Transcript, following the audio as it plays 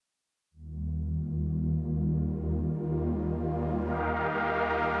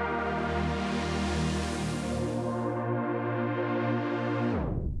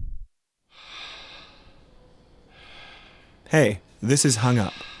Hey, this is Hung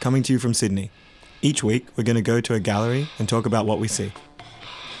Up, coming to you from Sydney. Each week, we're going to go to a gallery and talk about what we see.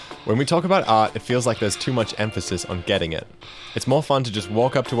 When we talk about art, it feels like there's too much emphasis on getting it. It's more fun to just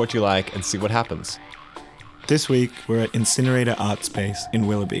walk up to what you like and see what happens. This week, we're at Incinerator Art Space in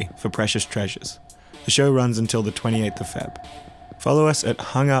Willoughby for Precious Treasures. The show runs until the 28th of Feb. Follow us at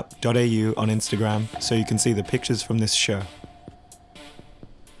hungup.au on Instagram so you can see the pictures from this show.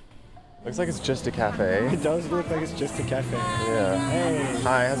 Looks like it's just a cafe. It does look like it's just a cafe. Yeah. Hey,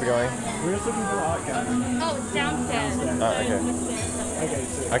 Hi, how's it going? we're just looking for the art gallery. Oh, it's downstairs.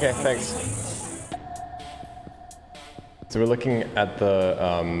 Okay, thanks. So we're looking at the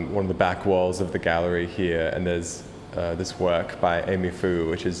one of the back walls of the gallery here, and there's this work by Amy Fu,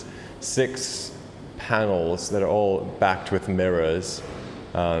 which is 6 panels that are all backed with mirrors,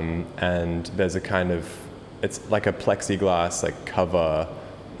 and there's a kind of, it's like a plexiglass like cover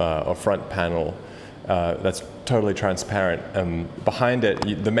or front panel that's totally transparent. Behind it,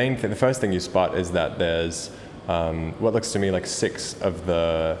 the first thing you spot is that there's what looks to me like 6 of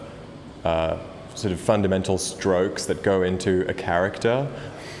the sort of fundamental strokes that go into a character.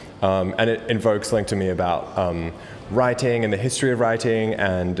 And it invokes something to me about writing and the history of writing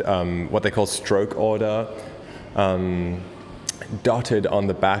and what they call stroke order. Dotted on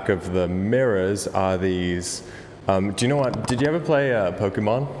the back of the mirrors are these. Did you ever play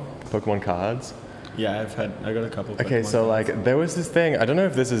Pokemon cards? Yeah, I got a couple. Okay, so like there was this thing, I don't know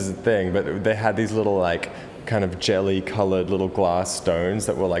if this is a thing, but they had these little like kind of jelly colored little glass stones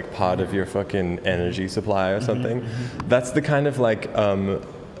that were like part of your fucking energy supply or something. That's the kind of like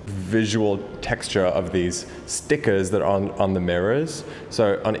visual texture of these stickers that are on the mirrors.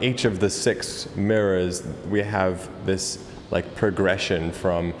 So on each of the 6 mirrors, we have this like progression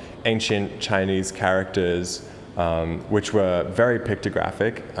from ancient Chinese characters, which were very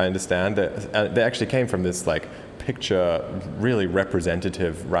pictographic. I understand that they actually came from this like picture, really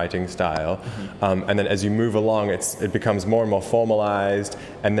representative writing style. And then as you move along, it becomes more and more formalized,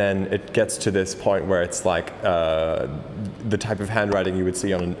 and then it gets to this point where it's like the type of handwriting you would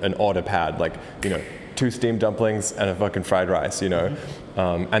see on an order pad, like 2 steamed dumplings and a fucking fried rice, and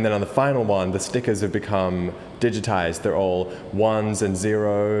then on the final one, the stickers have become digitized. They're all 1s and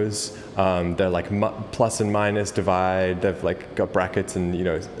 0s. They're like plus and minus divide. They've like got brackets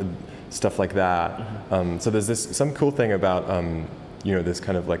and stuff like that. So there's some cool thing about this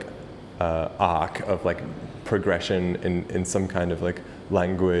kind of like arc of like progression in some kind of like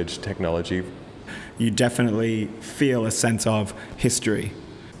language technology. You definitely feel a sense of history.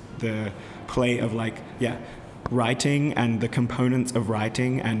 The play of writing and the components of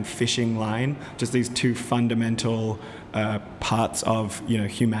writing and fishing line, just these 2 fundamental parts of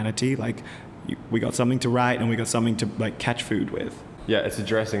humanity. Like we got something to write and we got something to like catch food with. Yeah, it's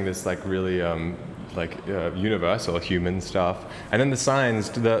addressing this like really universal human stuff. And then the signs,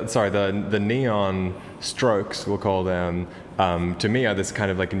 the neon strokes, we'll call them, to me are this kind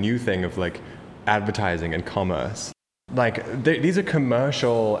of like new thing of like advertising and commerce. Like these are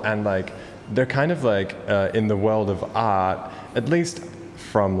commercial and like they're kind of like in the world of art, at least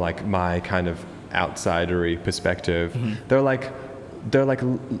from like my kind of outsidery perspective, they're like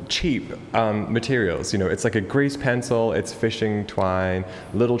cheap materials. It's like a grease pencil, it's fishing twine,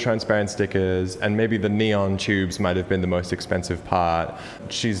 little transparent stickers, and maybe the neon tubes might have been the most expensive part.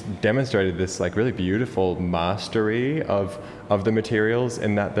 She's demonstrated this like really beautiful mastery of the materials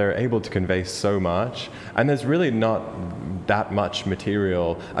in that they're able to convey so much, and there's really not that much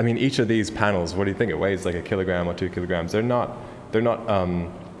material. I mean, each of these panels, what do you think? It weighs like 1 kilogram or 2 kilograms. They're not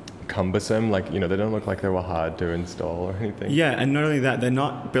cumbersome, they don't look like they were hard to install or anything. Yeah, and not only that, they're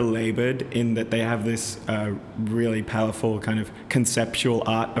not belabored in that they have this really powerful kind of conceptual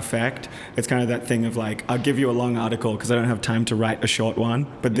art effect. It's kind of that thing of like, I'll give you a long article because I don't have time to write a short one,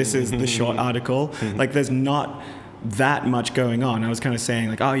 but this is the short article. Like there's not that much going on. I was kind of saying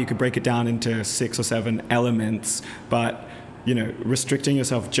like, you could break it down into 6 or 7 elements, but restricting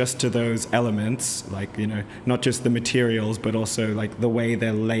yourself just to those elements, like, not just the materials, but also like the way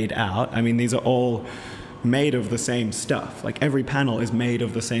they're laid out. I mean, these are all made of the same stuff. Like every panel is made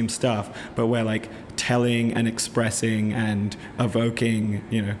of the same stuff, but we're like telling and expressing and evoking,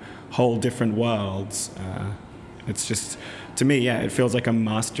 whole different worlds. It's just, to me, it feels like a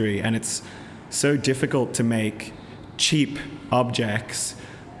mastery, and it's so difficult to make cheap objects.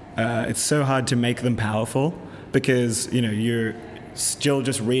 It's so hard to make them powerful, because you're still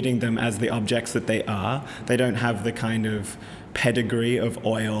just reading them as the objects that they are. They don't have the kind of pedigree of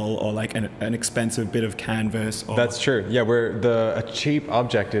oil or like an expensive bit of canvas. That's true. Yeah, a cheap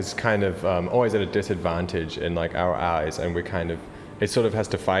object is kind of always at a disadvantage in like our eyes, and we kind of It sort of has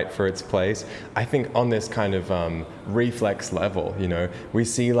to fight for its place. I think on this kind of reflex level, we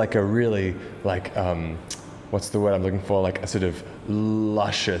see like a really like what's the word I'm looking for? Like a sort of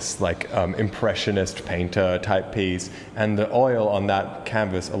luscious, like impressionist painter type piece, and the oil on that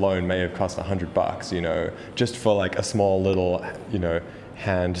canvas alone may have cost $100, just for like a small little,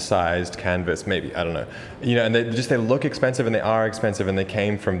 hand-sized canvas, maybe, I don't know, and they look expensive, and they are expensive, and they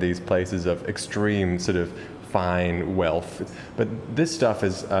came from these places of extreme sort of fine wealth. But this stuff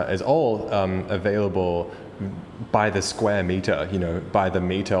is all available by the square meter, by the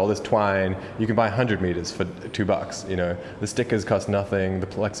meter. All this twine, you can buy 100 meters for $2. The stickers cost nothing. The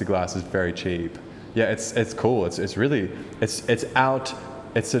plexiglass is very cheap. Yeah, it's cool. It's sort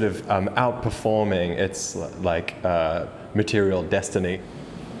of outperforming its like material destiny.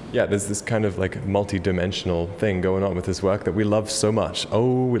 Yeah, there's this kind of like multi-dimensional thing going on with this work that we love so much.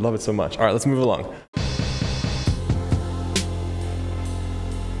 Oh, we love it so much. All right, let's move along.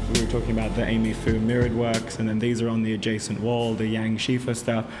 We were talking about the Amy Fu mirrored works, and then these are on the adjacent wall, the Yang Shifa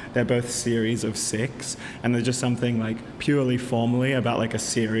stuff. They're both series of 6, and there's just something like purely formally about like a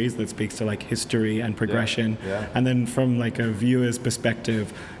series that speaks to like history and progression. Yeah. And then from like a viewer's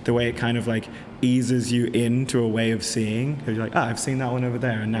perspective, the way it kind of like eases you into a way of seeing, because you're like, I've seen that one over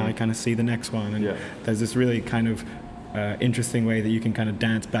there, and now I kind of see the next one. And there's this really kind of interesting way that you can kind of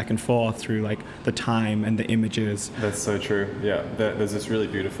dance back and forth through like the time and the images. That's so true. Yeah, there's this really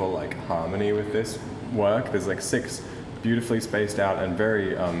beautiful like harmony with this work. There's like 6 beautifully spaced out and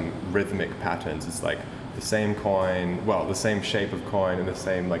very rhythmic patterns. It's like the same coin, the same shape of coin and the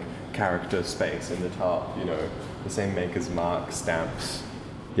same like character space in the top, the same maker's mark, stamps.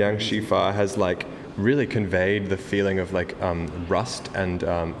 Yang Shifa has like really conveyed the feeling of like rust and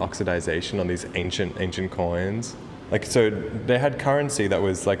oxidization on these ancient coins. Like, so they had currency that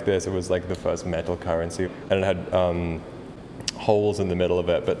was like this. It was like the first metal currency, and it had holes in the middle of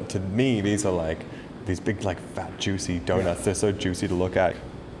it. But to me, these are like these big, like fat, juicy donuts. They're so juicy to look at.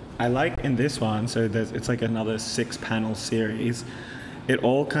 I like in this one, so it's like another 6-panel series. It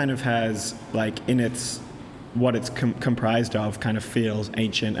all kind of has like in its what it's comprised of kind of feels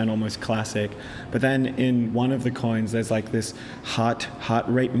ancient and almost classic. But then in one of the coins, there's like this heart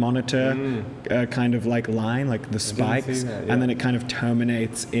rate monitor kind of like line, like the spikes, and then it kind of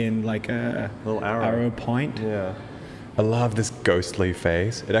terminates in like a little arrow point. Yeah. I love this ghostly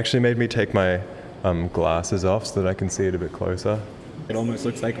face. It actually made me take my glasses off so that I can see it a bit closer. It almost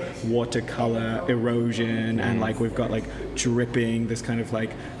looks like watercolor erosion, and like we've got like dripping this kind of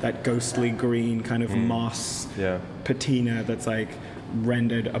like that ghostly green kind of moss patina that's like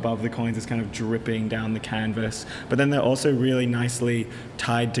rendered above the coins is kind of dripping down the canvas. But then they're also really nicely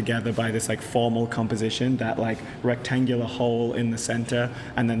tied together by this like formal composition, that like rectangular hole in the center,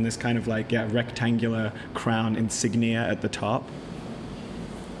 and then this kind of like rectangular crown insignia at the top.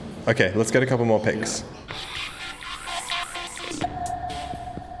 Okay, let's get a couple more pics.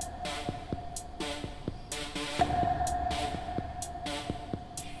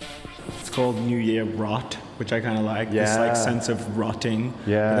 Called New Year Rot, which I kind of like. This like sense of rotting.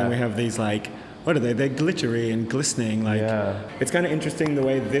 Yeah. And then we have these like, what are they? They're glittery and glistening. Like, it's kind of interesting the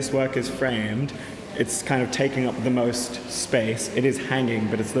way this work is framed. It's kind of taking up the most space. It is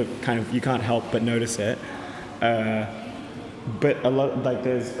hanging, but it's the kind of, you can't help but notice it. But a lot, like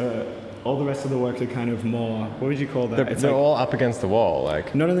there's all the rest of the works are kind of more, what would you call that? They're all up against the wall,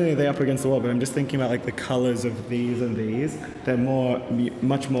 like. Not only are they up against the wall, but I'm just thinking about like the colors of these and these. They're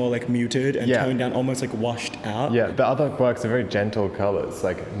much more like muted and toned down, almost like washed out. Yeah, the other works are very gentle colors,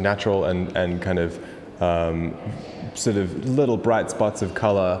 like natural and kind of sort of little bright spots of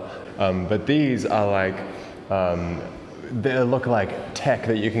color. But these are like, they look like tech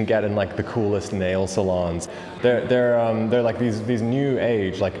that you can get in like the coolest nail salons. They're like these new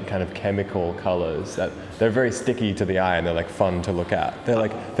age like kind of chemical colors that they're very sticky to the eye, and they're like fun to look at. They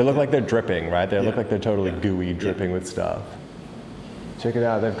look like they're dripping, right? They look like they're totally gooey, dripping with stuff. Check it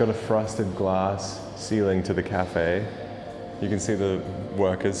out. They've got a frosted glass ceiling to the cafe. You can see the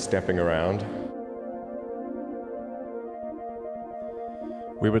workers stepping around.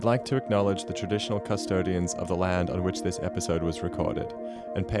 We would like to acknowledge the traditional custodians of the land on which this episode was recorded,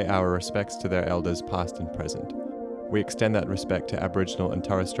 and pay our respects to their elders past and present. We extend that respect to Aboriginal and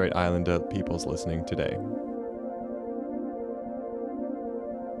Torres Strait Islander peoples listening today.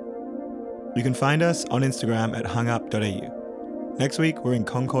 You can find us on Instagram at hungup.au. Next week, we're in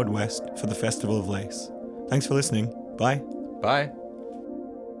Concord West for the Festival of Lace. Thanks for listening. Bye. Bye.